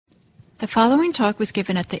The following talk was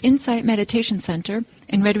given at the Insight Meditation Center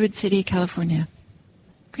in Redwood City, California.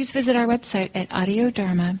 Please visit our website at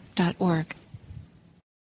audiodharma.org.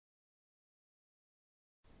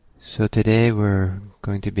 So today we're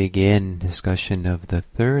going to begin discussion of the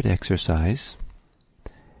third exercise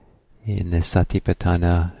in the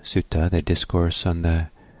Satipaṭṭhāna Sutta, the discourse on the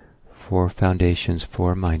four foundations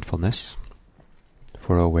for mindfulness,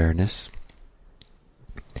 for awareness.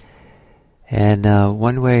 And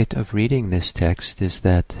one way of reading this text is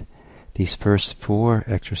that these first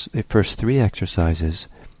three exercises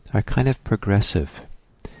are kind of progressive,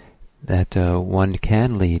 that one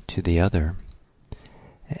can lead to the other.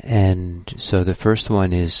 And so the first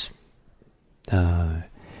one is a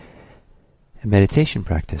meditation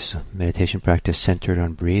practice centered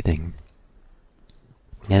on breathing.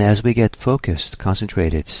 And as we get focused,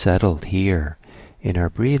 concentrated, settled here in our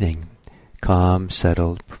breathing, calm,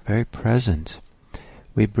 settled, very present,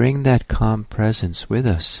 we bring that calm presence with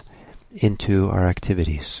us into our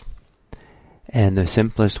activities. And the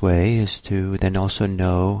simplest way is to then also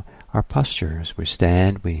know our posture. As we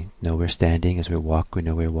stand, we know we're standing. As we walk, we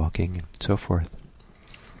know we're walking, and so forth.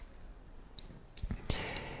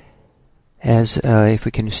 As if we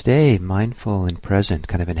can stay mindful and present,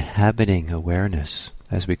 kind of inhabiting awareness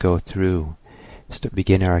as we go through,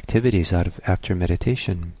 begin our activities after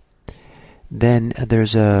meditation, then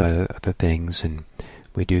there's other things, and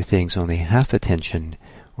we do things only half attention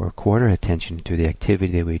or quarter attention to the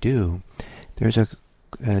activity that we do. There's a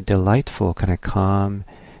delightful kind of calm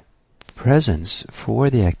presence for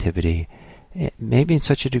the activity, maybe in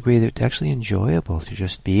such a degree that it's actually enjoyable to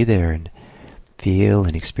just be there and feel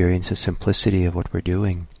and experience the simplicity of what we're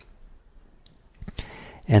doing.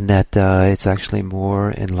 And that it's actually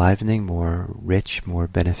more enlivening, more rich, more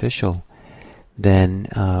beneficial than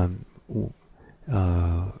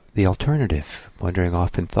the alternative, wandering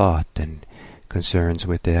off in thought and concerns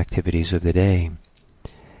with the activities of the day.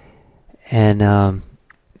 And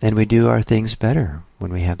we do our things better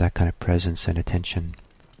when we have that kind of presence and attention.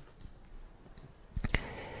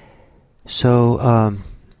 So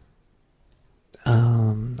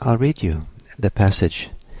I'll read you the passage,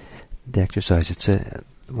 the exercise. It's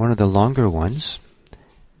one of the longer ones,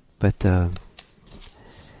 but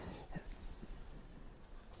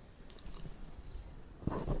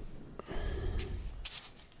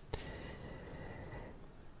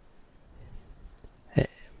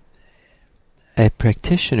a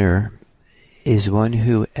practitioner is one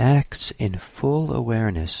who acts in full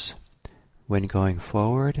awareness when going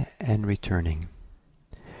forward and returning,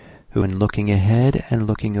 who when looking ahead and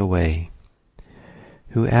looking away,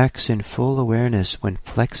 who acts in full awareness when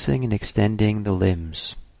flexing and extending the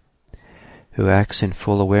limbs, who acts in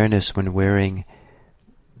full awareness when wearing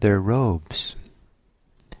their robes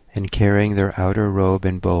and carrying their outer robe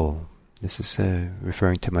and bowl. This is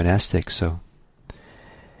referring to monastics, so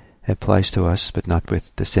it applies to us, but not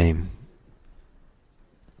with the same.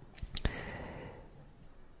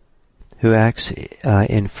 Who acts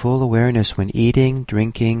in full awareness when eating,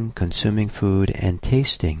 drinking, consuming food, and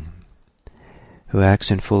tasting. Who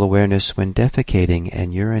acts in full awareness when defecating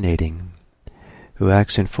and urinating. Who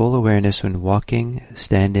acts in full awareness when walking,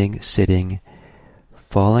 standing, sitting,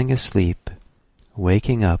 falling asleep,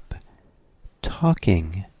 waking up,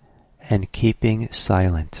 talking, and keeping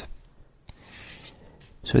silent.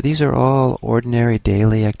 So these are all ordinary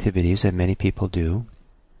daily activities that many people do.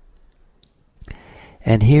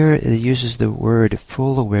 And here it uses the word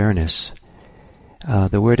full awareness.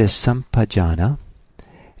 The word is sampajana,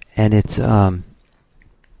 and it's and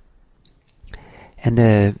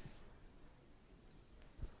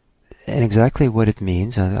exactly what it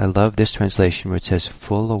means. I love this translation where it says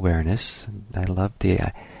full awareness. I love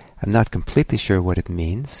I'm not completely sure what it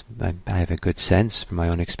means. I have a good sense from my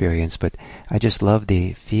own experience, but I just love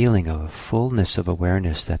the feeling of a fullness of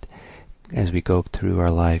awareness that as we go through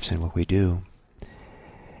our lives and what we do.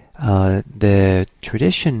 The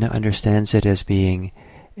tradition understands it as being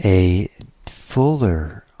a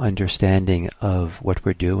fuller understanding of what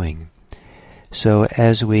we're doing. So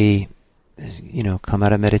as we, come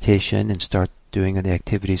out of meditation and start doing the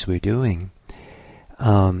activities we're doing,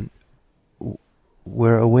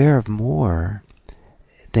 we're aware of more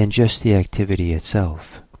than just the activity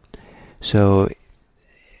itself. So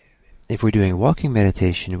if we're doing walking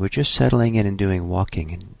meditation, we're just settling in and doing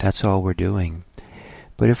walking, and that's all we're doing.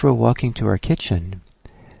 But if we're walking to our kitchen,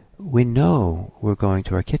 we know we're going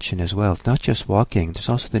to our kitchen as well. It's not just walking, there's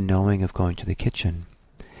also the knowing of going to the kitchen.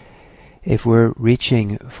 If we're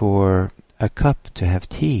reaching for a cup to have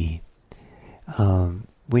tea,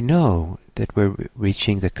 we know that we're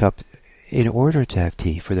reaching the cup in order to have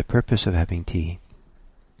tea, for the purpose of having tea.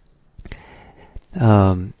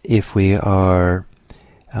 If we are,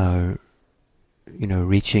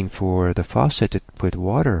 reaching for the faucet to put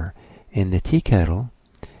water in the tea kettle,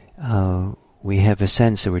 we have a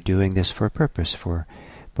sense that we're doing this for a purpose, for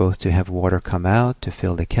both to have water come out, to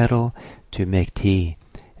fill the kettle, to make tea,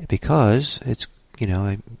 because it's,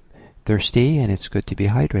 thirsty and it's good to be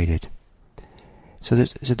hydrated. So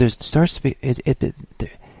there starts to be,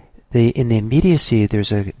 in the immediacy,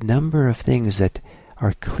 there's a number of things that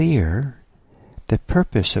are clear, the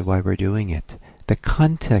purpose of why we're doing it, the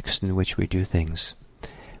context in which we do things.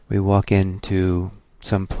 We walk into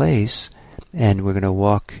some place and we're going to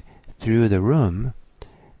walk through the room,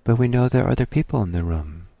 but we know there are other people in the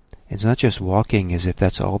room. It's not just walking as if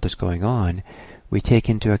that's all that's going on. We take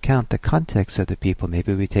into account the context of the people.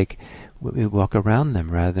 Maybe we walk around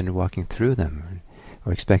them rather than walking through them,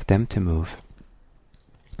 or expect them to move.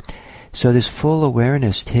 So this full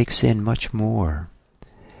awareness takes in much more.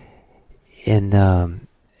 And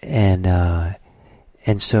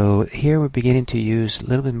so here we're beginning to use a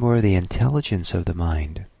little bit more of the intelligence of the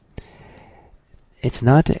mind. It's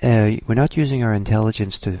not, we're not using our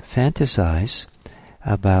intelligence to fantasize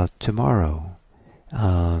about tomorrow,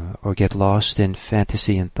 or get lost in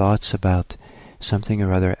fantasy and thoughts about something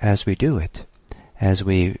or other as we do it. As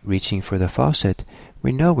we reaching for the faucet,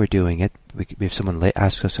 we know we're doing it. If someone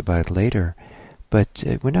asks us about it later, but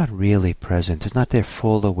we're not really present. It's not their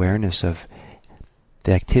full awareness of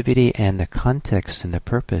the activity and the context and the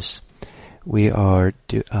purpose. We are,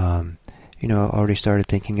 already started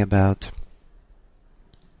thinking about,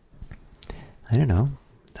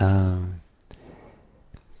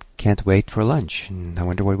 can't wait for lunch, and I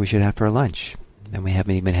wonder what we should have for lunch, and we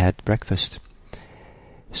haven't even had breakfast.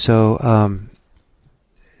 So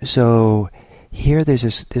here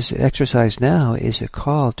there's this exercise now is a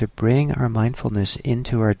call to bring our mindfulness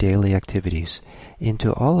into our daily activities,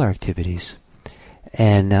 into all our activities.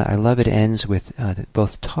 And I love it ends with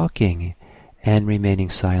both talking and remaining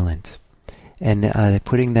silent, and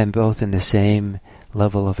putting them both in the same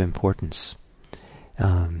level of importance,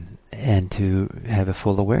 and to have a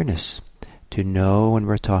full awareness, to know when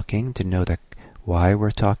we're talking, to know why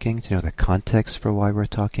we're talking, to know the context for why we're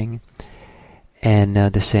talking, and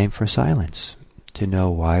the same for silence, to know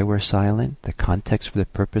why we're silent, the context for the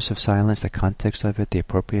purpose of silence, the context of it, the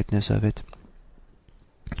appropriateness of it.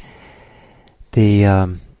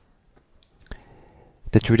 The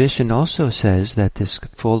tradition also says that this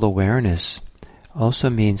full awareness also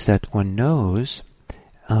means that one knows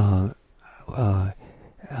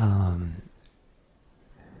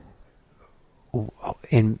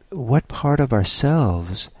in what part of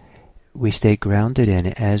ourselves we stay grounded in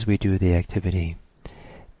as we do the activity.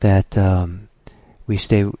 That we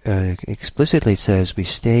stay, explicitly says, we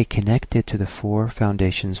stay connected to the four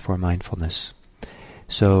foundations for mindfulness.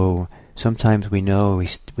 So sometimes we know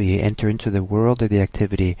we enter into the world of the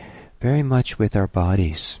activity very much with our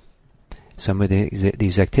bodies. Some of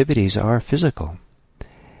these activities are physical.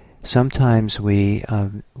 Sometimes we're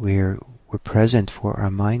present for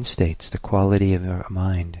our mind states, the quality of our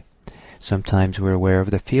mind. Sometimes we're aware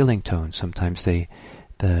of the feeling tone. Sometimes the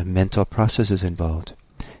mental processes involved.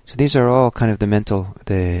 So these are all kind of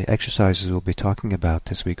the exercises we'll be talking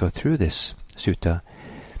about as we go through this sutta.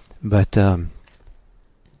 But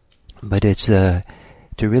it's to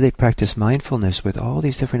really practice mindfulness with all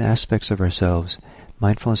these different aspects of ourselves.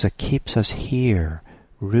 Mindfulness that keeps us here,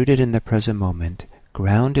 rooted in the present moment,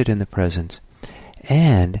 grounded in the present,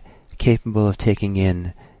 and capable of taking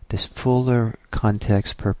in this fuller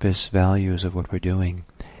context, purpose, values of what we're doing,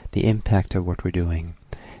 the impact of what we're doing,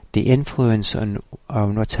 the influence on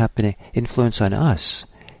what's happening, influence on us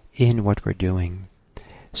in what we're doing.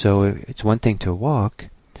 So it's one thing to walk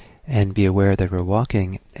and be aware that we're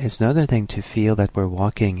walking. It's another thing to feel that we're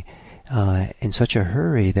walking in such a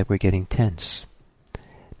hurry that we're getting tense.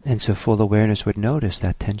 And so full awareness would notice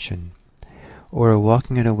that tension. Or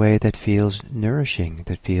walking in a way that feels nourishing,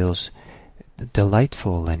 that feels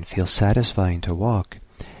delightful and feels satisfying to walk.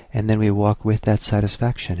 And then we walk with that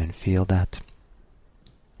satisfaction and feel that.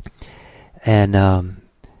 And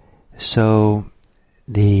so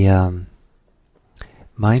the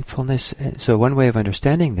mindfulness, so one way of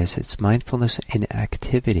understanding this, it's mindfulness in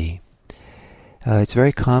activity. It's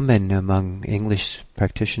very common among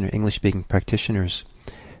English-speaking practitioners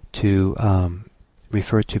to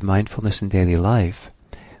refer to mindfulness in daily life,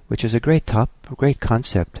 which is a great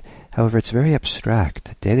concept. However, it's very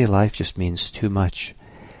abstract. Daily life just means too much.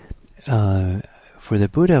 For the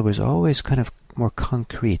Buddha, it was always kind of more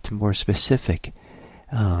concrete, more specific,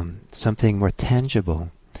 something more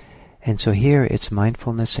tangible. And so here it's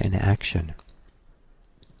mindfulness in action.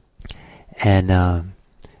 And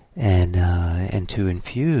and to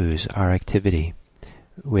infuse our activity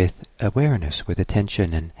with awareness, with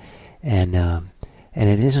attention, and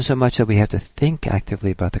it isn't so much that we have to think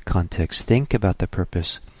actively about the context, think about the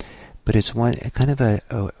purpose, but it's one kind of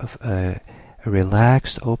a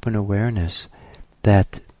relaxed, open awareness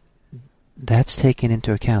that's taken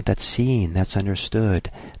into account, that's seen, that's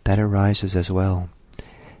understood, that arises as well.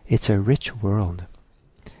 It's a rich world.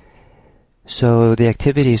 So the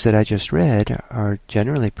activities that I just read are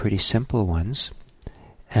generally pretty simple ones.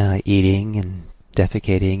 Eating and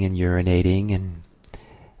defecating and urinating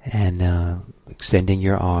and extending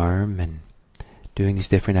your arm and doing these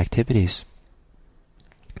different activities.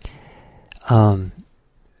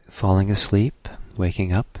 Falling asleep,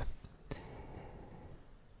 waking up.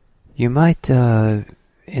 You might,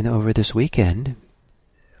 over this weekend,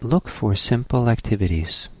 look for simple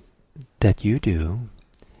activities that you do,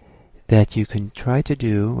 that you can try to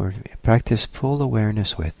do or practice full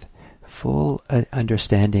awareness with, full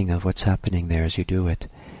understanding of what's happening there as you do it,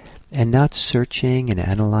 and not searching and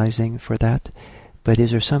analyzing for that, but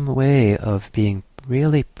is there some way of being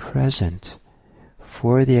really present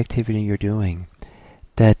for the activity you're doing,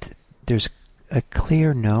 that there's a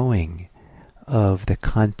clear knowing of the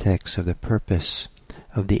context, of the purpose,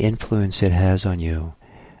 of the influence it has on you,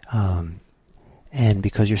 and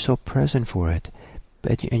because you're so present for it,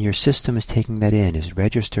 and your system is taking that in, is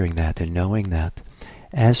registering that and knowing that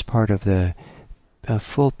as part of the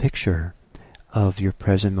full picture of your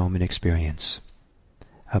present moment experience.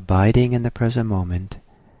 Abiding in the present moment,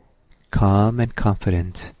 calm and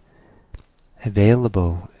confident,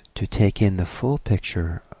 available to take in the full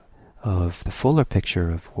picture of the fuller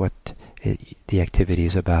picture of what the activity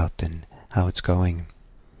is about and how it's going.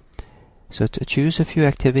 So to choose a few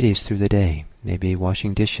activities through the day, maybe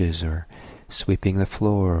washing dishes or sweeping the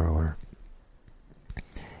floor or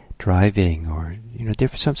driving or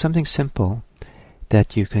something simple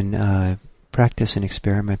that you can practice and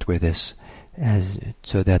experiment with this,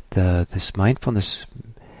 so that this mindfulness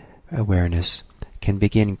awareness can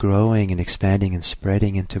begin growing and expanding and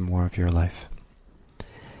spreading into more of your life.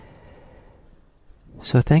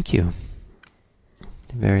 So thank you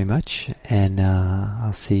very much, and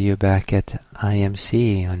I'll see you back at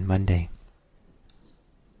IMC on Monday.